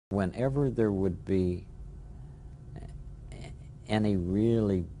Whenever there would be any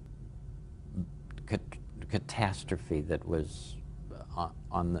really catastrophe that was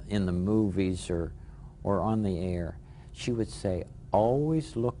in the movies or on the air, she would say,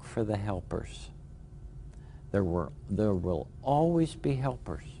 always look for the helpers. There will always be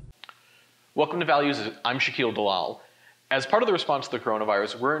helpers. Welcome to Values. I'm Shakeel Dalal. As part of the response to the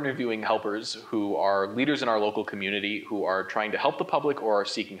coronavirus, we're interviewing helpers who are leaders in our local community who are trying to help the public or are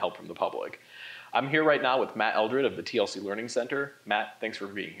seeking help from the public. I'm here right now with Matt Eldred of the TLC Learning Center. Matt, thanks for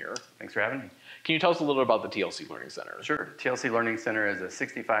being here. Thanks for having me. Can you tell us a little about the TLC Learning Center? Sure. TLC Learning Center is a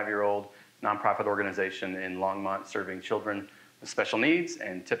 65-year-old nonprofit organization in Longmont serving children with special needs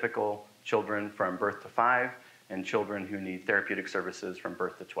and typical children from birth to 5 and children who need therapeutic services from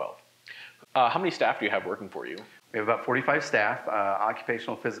birth to 12. How many staff do you have working for you? We have about 45 staff,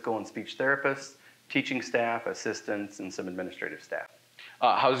 occupational, physical, and speech therapists, teaching staff, assistants, and some administrative staff.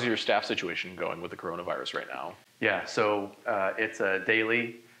 How's your staff situation going with the coronavirus right now? Yeah, so it's a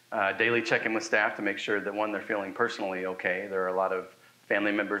daily check-in with staff to make sure that, one, they're feeling personally okay. There are a lot of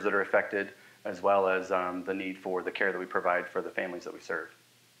family members that are affected, as well as the need for the care that we provide for the families that we serve.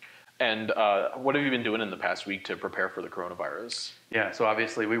 And what have you been doing in the past week to prepare for the coronavirus? Yeah, so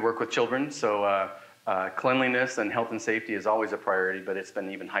obviously we work with children, so cleanliness and health and safety is always a priority, but it's been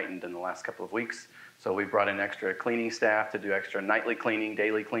even heightened in the last couple of weeks. So we brought in extra cleaning staff to do extra nightly cleaning,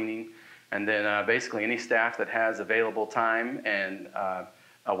 daily cleaning, and then basically any staff that has available time and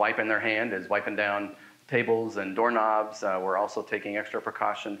a wipe in their hand is wiping down tables and doorknobs. We're also taking extra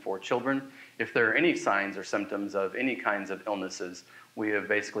precaution for children. If there are any signs or symptoms of any kinds of illnesses, we have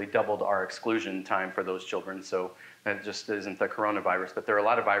basically doubled our exclusion time for those children. So that just isn't the coronavirus, but there are a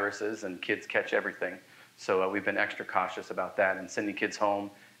lot of viruses and kids catch everything. So we've been extra cautious about that and sending kids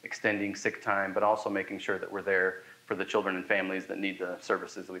home, extending sick time, but also making sure that we're there for the children and families that need the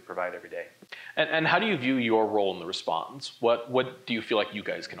services that we provide every day. And how do you view your role in the response? What do you feel like you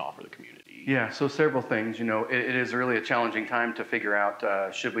guys can offer the community? Yeah, so several things. You know, it is really a challenging time to figure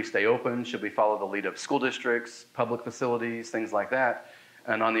out, should we stay open? Should we follow the lead of school districts, public facilities, things like that?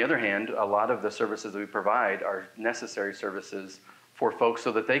 And on the other hand, a lot of the services that we provide are necessary services for folks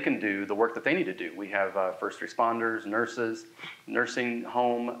so that they can do the work that they need to do. We have first responders, nurses, nursing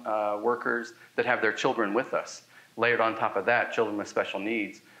home workers that have their children with us. Layered on top of that, children with special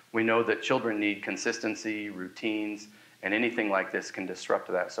needs. We know that children need consistency, routines, and anything like this can disrupt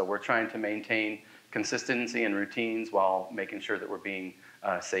that. So we're trying to maintain consistency and routines while making sure that we're being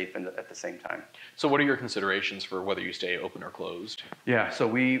safe at the same time. So what are your considerations for whether you stay open or closed? Yeah, so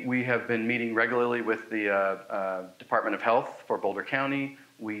we have been meeting regularly with the Department of Health for Boulder County.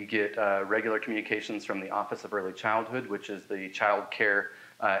 We get regular communications from the Office of Early Childhood, which is the child care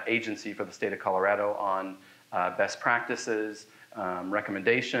agency for the state of Colorado, on best practices,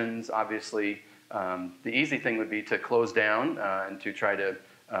 recommendations. Obviously, the easy thing would be to close down and to try to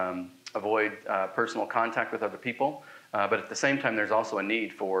avoid personal contact with other people. But at the same time, there's also a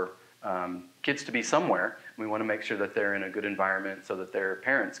need for kids to be somewhere. We want to make sure that they're in a good environment so that their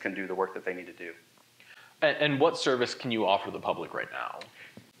parents can do the work that they need to do. And what service can you offer the public right now?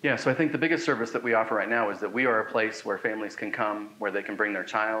 Yeah, so I think the biggest service that we offer right now is that we are a place where families can come, where they can bring their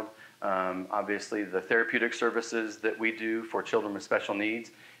child. Obviously, the therapeutic services that we do for children with special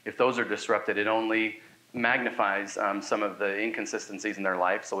needs, if those are disrupted, it only magnifies some of the inconsistencies in their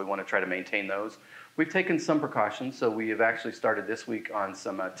life, so we want to try to maintain those. We've taken some precautions, so we have actually started this week on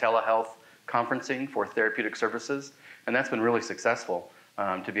some telehealth conferencing for therapeutic services, and that's been really successful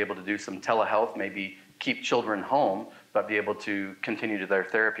to be able to do some telehealth, maybe keep children home, but be able to continue to their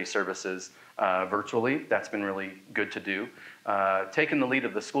therapy services virtually. That's been really good to do. Taking the lead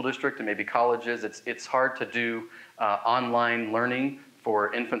of the school district and maybe colleges, it's hard to do online learning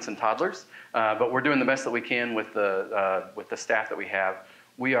for infants and toddlers, but we're doing the best that we can with the staff that we have.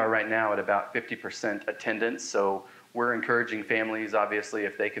 We are right now at about 50% attendance, so we're encouraging families, obviously,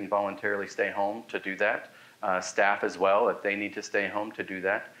 if they can voluntarily stay home, to do that. Staff as well, if they need to stay home, to do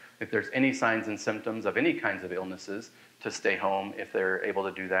that. If there's any signs and symptoms of any kinds of illnesses, to stay home if they're able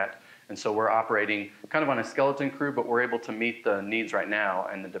to do that. And so we're operating kind of on a skeleton crew, but we're able to meet the needs right now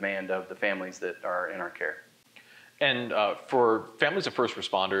and the demand of the families that are in our care. And for families of first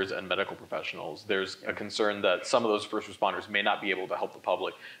responders and medical professionals, there's a concern that some of those first responders may not be able to help the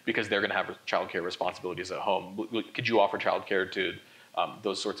public because they're going to have childcare responsibilities at home. Could you offer childcare to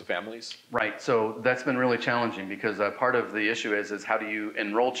those sorts of families? Right, so that's been really challenging because part of the issue is how do you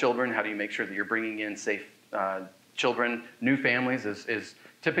enroll children? How do you make sure that you're bringing in safe children? New families is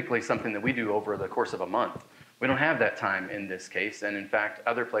typically something that we do over the course of a month. We don't have that time in this case, and in fact,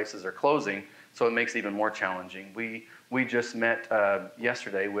 other places are closing, so it makes it even more challenging. We We just met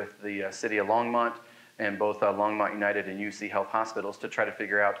yesterday with the city of Longmont and both Longmont United and UC Health Hospitals to try to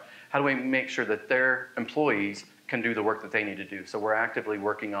figure out how do we make sure that their employees can do the work that they need to do. So we're actively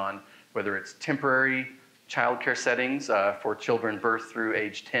working on whether it's temporary childcare settings for children birth through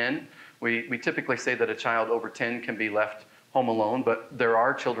age 10. We typically say that a child over 10 can be left home alone, but there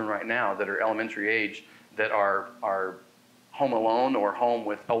are children right now that are elementary age that are home alone or home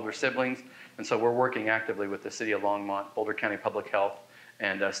with older siblings. And so we're working actively with the City of Longmont, Boulder County Public Health,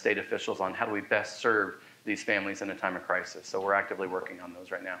 and state officials on how do we best serve these families in a time of crisis. So we're actively working on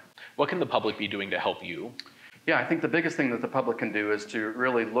those right now. What can the public be doing to help you? Yeah, I think the biggest thing that the public can do is to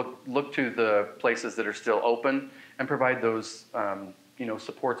really look to the places that are still open and provide those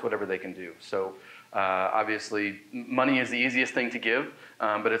supports, whatever they can do. So obviously, money is the easiest thing to give,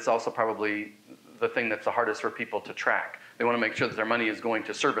 but it's also probably the thing that's the hardest for people to track. They want to make sure that their money is going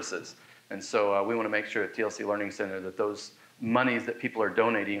to services. And so we want to make sure at TLC Learning Center that those monies that people are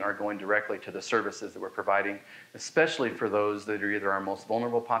donating are going directly to the services that we're providing, especially for those that are either our most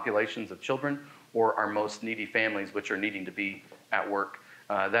vulnerable populations of children or our most needy families, which are needing to be at work.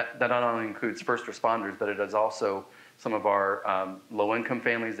 That not only includes first responders, but it is also some of our low-income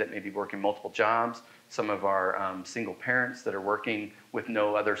families that may be working multiple jobs, some of our single parents that are working with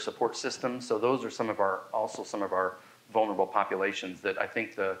no other support system. So those are some of our vulnerable populations that I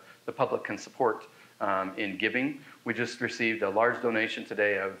think the public can support in giving. We just received a large donation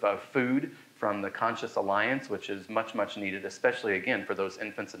today of food from the Conscious Alliance, which is much, much needed, especially, again, for those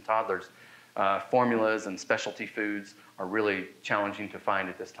infants and toddlers. Formulas and specialty foods are really challenging to find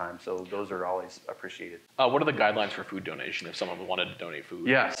at this time, so those are always appreciated. What are the guidelines for food donation if someone wanted to donate food?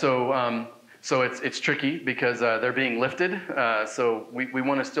 Yeah, so it's tricky because they're being lifted, so we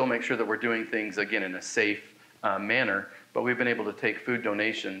want to still make sure that we're doing things, again, in a safe manner, but we've been able to take food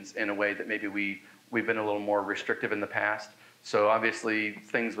donations in a way that maybe we've been a little more restrictive in the past. So obviously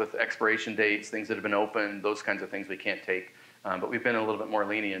things with expiration dates, things that have been open, those kinds of things we can't take. But we've been a little bit more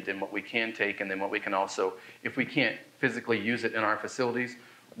lenient in what we can take, and then what we can also, if we can't physically use it in our facilities,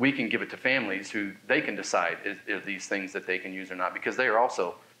 we can give it to families who they can decide is these things that they can use or not, because they are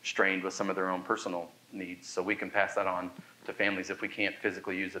also strained with some of their own personal needs. So we can pass that on to families if we can't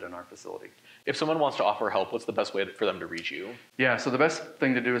physically use it in our facility. If someone wants to offer help, what's the best way for them to reach you? Yeah, so the best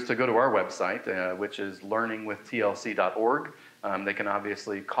thing to do is to go to our website, which is learningwithtlc.org. They can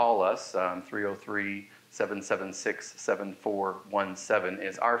obviously call us, 303-776-7417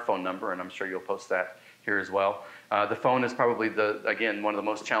 is our phone number, and I'm sure you'll post that here as well. The phone is probably, again, one of the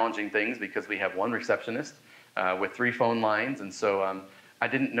most challenging things because we have one receptionist with 3 phone lines, and so I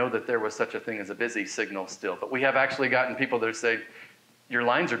didn't know that there was such a thing as a busy signal still, but we have actually gotten people that say, your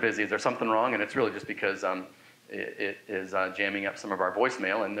lines are busy, is there something wrong? And it's really just because it is jamming up some of our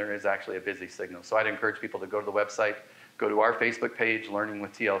voicemail, and there is actually a busy signal. So I'd encourage people to go to the website, go to our Facebook page, Learning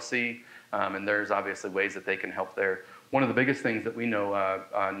with TLC, and there's obviously ways that they can help there. One of the biggest things that we know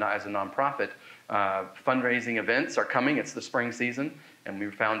as a nonprofit, fundraising events are coming. It's the spring season, and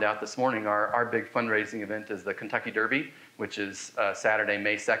we found out this morning our big fundraising event is the Kentucky Derby, which is Saturday,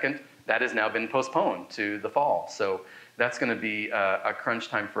 May 2nd. That has now been postponed to the fall. So that's going to be a crunch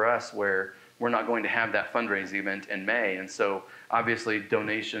time for us where we're not going to have that fundraising event in May. And so obviously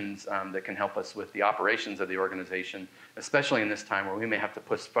donations that can help us with the operations of the organization, especially in this time where we may have to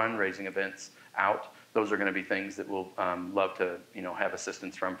push fundraising events out, those are going to be things that we'll love to have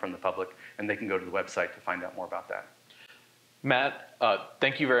assistance from the public, and they can go to the website to find out more about that. Matt,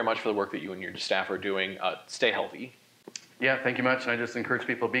 thank you very much for the work that you and your staff are doing. Stay healthy. Yeah, thank you much. And I just encourage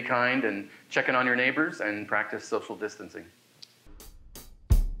people to be kind and check in on your neighbors and practice social distancing.